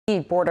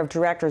Board of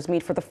Directors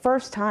meet for the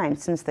first time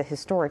since the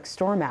historic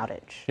storm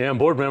outage. Yeah, and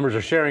board members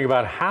are sharing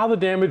about how the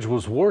damage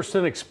was worse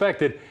than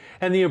expected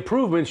and the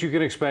improvements you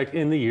can expect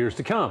in the years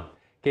to come.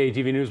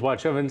 KATV News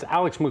Watch 7's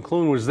Alex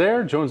McClune was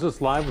there, joins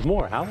us live with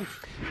more. Alex?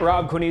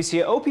 Rob,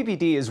 Quinicia,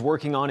 OPPD is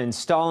working on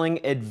installing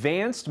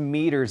advanced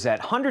meters at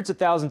hundreds of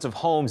thousands of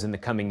homes in the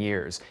coming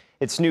years.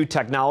 It's new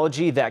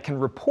technology that can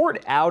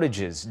report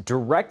outages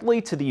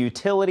directly to the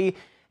utility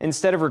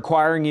instead of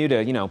requiring you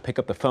to, pick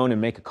up the phone and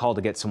make a call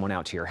to get someone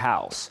out to your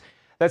house.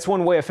 That's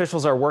one way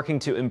officials are working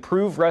to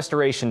improve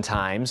restoration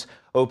times.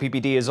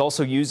 OPPD is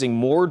also using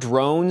more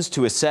drones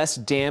to assess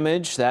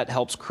damage. That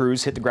helps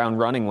crews hit the ground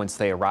running once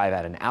they arrive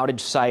at an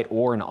outage site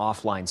or an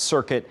offline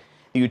circuit.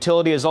 The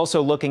utility is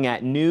also looking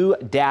at new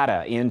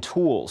data and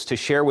tools to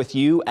share with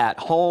you at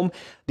home.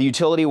 The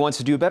utility wants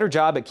to do a better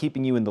job at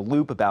keeping you in the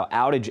loop about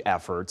outage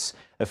efforts.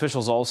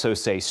 Officials also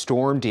say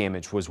storm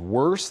damage was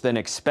worse than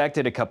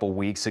expected a couple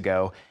weeks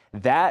ago.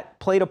 That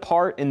played a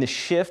part in the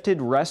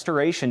shifted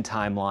restoration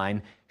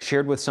timeline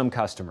shared with some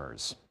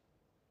customers.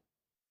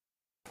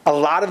 A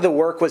lot of the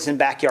work was in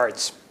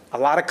backyards, a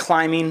lot of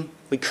climbing.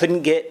 We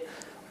couldn't get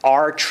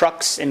our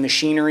trucks and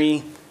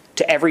machinery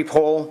to every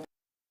pole.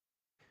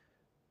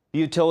 The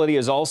utility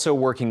is also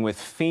working with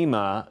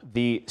FEMA.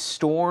 The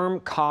storm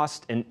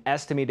cost an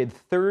estimated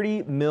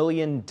 $30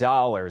 million,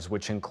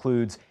 which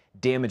includes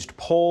damaged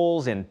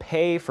poles and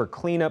pay for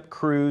cleanup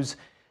crews.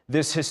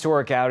 This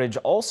historic outage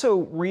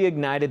also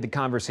reignited the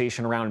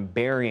conversation around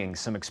burying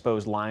some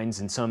exposed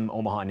lines in some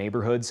Omaha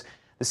neighborhoods.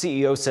 The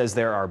CEO says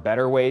there are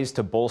better ways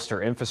to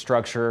bolster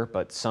infrastructure,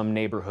 but some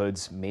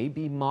neighborhoods may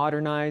be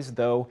modernized,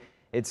 though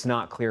it's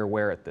not clear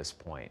where at this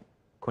point.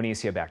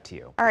 Quinicia, back to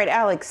you. All right,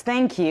 Alex,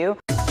 thank you.